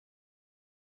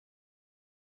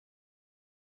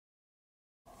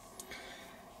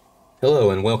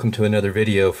Hello and welcome to another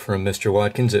video from Mr.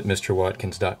 Watkins at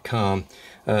MrWatkins.com.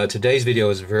 Today's video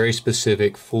is very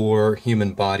specific for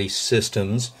human body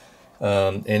systems,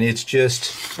 and it's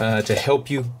just to help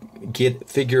you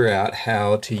figure out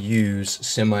how to use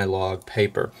Semilog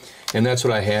paper. And that's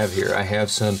what I have here. I have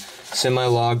some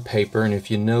Semilog paper, and if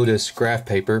you notice, graph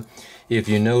paper, if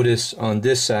you notice on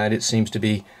this side it seems to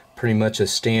be pretty much a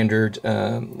standard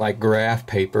like graph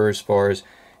paper as far as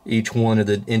each one of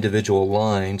the individual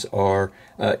lines are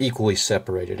equally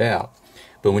separated out.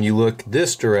 But when you look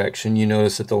this direction, you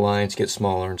notice that the lines get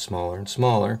smaller and smaller and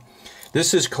smaller.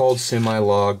 This is called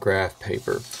Semilog graph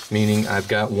paper, meaning I've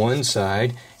got one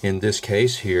side, in this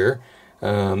case here,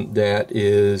 that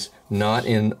is not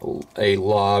in a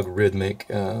logarithmic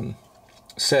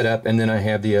setup, and then I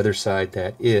have the other side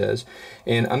that is.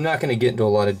 And I'm not going to get into a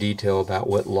lot of detail about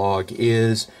what log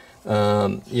is.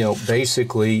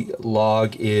 Basically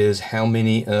log is how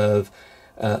many of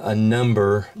a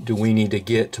number do we need to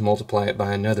get to multiply it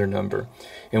by another number.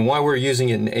 And why we're using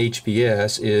it in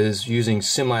HBS is using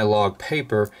Semilog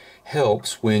paper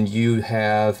helps when you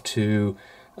have to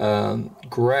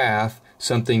graph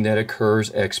something that occurs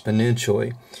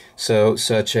exponentially. So,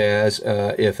 such as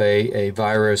if a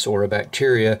virus or a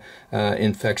bacteria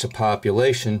infects a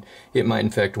population, it might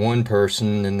infect one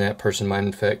person, and that person might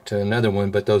infect another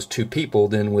one, but those two people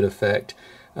then would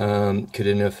could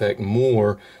infect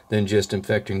more than just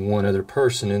infecting one other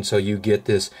person, and so you get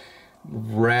this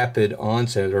rapid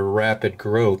onset or rapid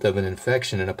growth of an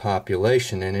infection in a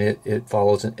population, and it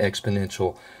follows an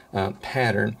exponential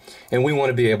pattern, and we want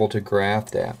to be able to graph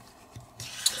that.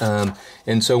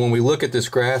 And so when we look at this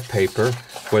graph paper,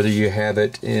 whether you have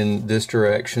it in this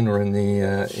direction or in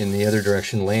the other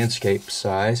direction, landscape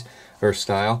size or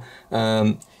style,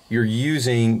 you're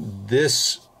using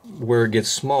this where it gets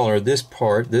smaller, this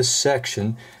part, this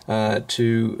section,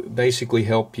 to basically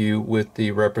help you with the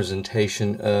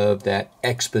representation of that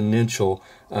exponential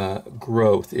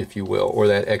growth, if you will, or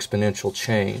that exponential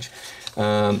change.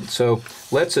 So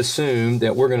let's assume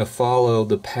that we're going to follow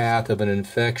the path of an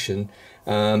infection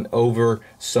over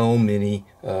so many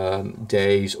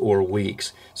days or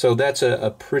weeks. So that's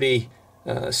a pretty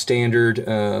standard,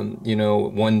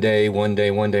 one day.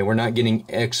 We're not getting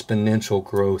exponential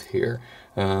growth here.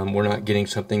 We're not getting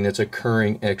something that's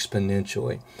occurring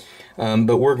exponentially.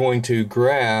 But we're going to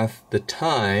graph the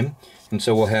time, and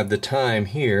so we'll have the time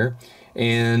here,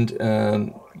 and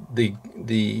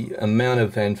the amount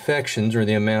of infections, or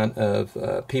the amount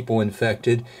of people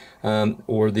infected,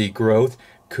 or the growth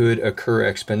could occur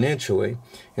exponentially.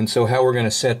 And so how we're going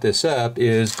to set this up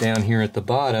is down here at the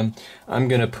bottom, I'm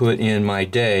going to put in my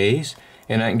days,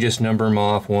 and I can just number them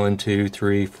off 1, 2,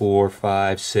 3, 4,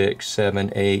 5, 6,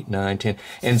 7, 8, 9, 10,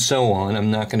 and so on. I'm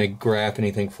not going to graph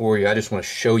anything for you. I just want to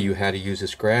show you how to use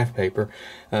this graph paper,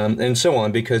 and so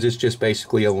on, because it's just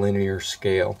basically a linear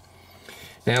scale.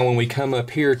 Now when we come up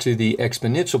here to the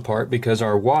exponential part, because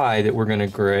our y that we're going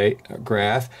to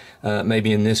graph,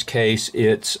 maybe in this case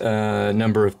it's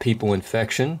number of people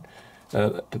infected,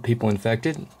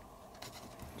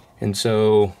 and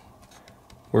so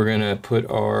we're going to put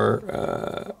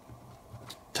our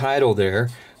title there.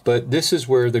 But this is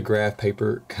where the graph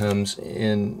paper comes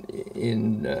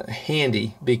in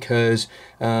handy, because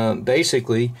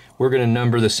basically we're going to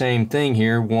number the same thing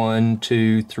here, 1,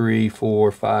 2, 3,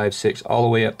 4, 5, 6, all the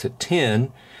way up to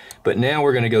 10. But now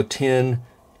we're going to go 10,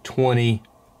 20,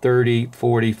 30,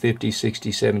 40, 50,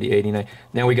 60, 70, 80, 90.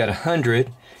 Now we got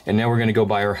 100, and now we're going to go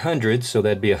by our hundreds, so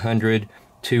that'd be 100,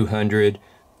 200,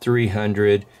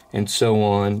 300, and so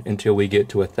on until we get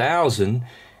to 1,000.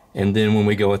 And then when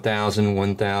we go 1,000,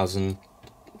 1,000,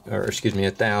 or excuse me,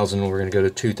 1,000, we're going to go to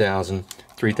 2,000,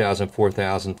 3,000,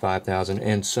 4,000, 5,000,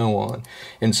 and so on.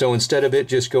 And so instead of it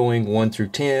just going 1 through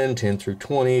 10, 10 through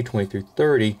 20, 20 through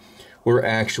 30, we're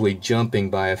actually jumping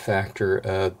by a factor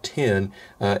of 10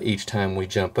 each time we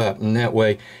jump up. And that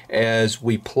way, as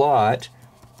we plot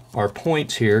our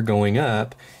points here going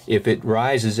up, if it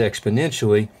rises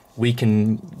exponentially, we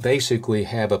can basically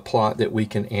have a plot that we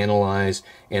can analyze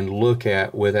and look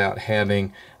at without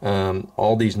having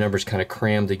all these numbers kind of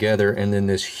crammed together, and then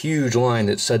this huge line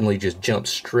that suddenly just jumps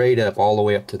straight up all the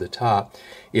way up to the top.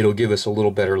 It'll give us a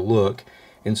little better look,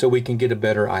 and so we can get a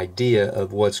better idea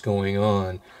of what's going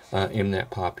on in that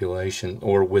population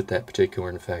or with that particular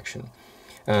infection.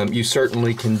 You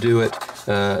certainly can do it,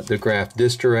 the graph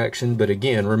this direction, but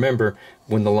again, remember,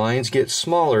 when the lines get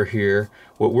smaller here,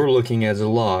 what we're looking at is a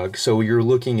log. So you're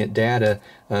looking at data,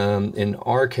 in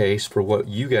our case, for what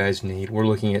you guys need, we're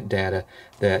looking at data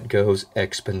that goes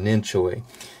exponentially.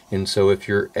 And so if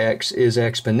your x is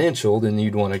exponential, then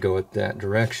you'd want to go at that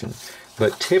direction.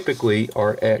 But typically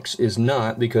our x is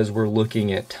not, because we're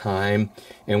looking at time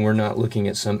and we're not looking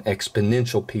at some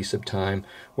exponential piece of time.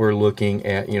 We're looking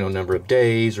at, number of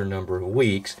days or number of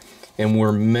weeks, and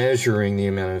we're measuring the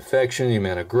amount of infection, the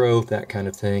amount of growth, that kind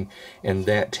of thing, and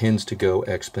that tends to go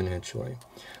exponentially.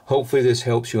 Hopefully this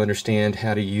helps you understand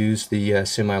how to use the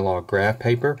Semilog graph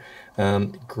paper.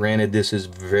 Granted, this is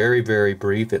very, very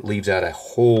brief. It leaves out a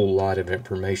whole lot of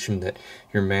information that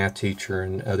your math teacher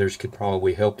and others could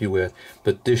probably help you with,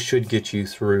 but this should get you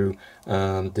through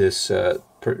this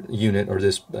unit or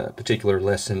this particular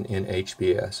lesson in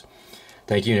HBS.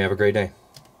 Thank you and have a great day.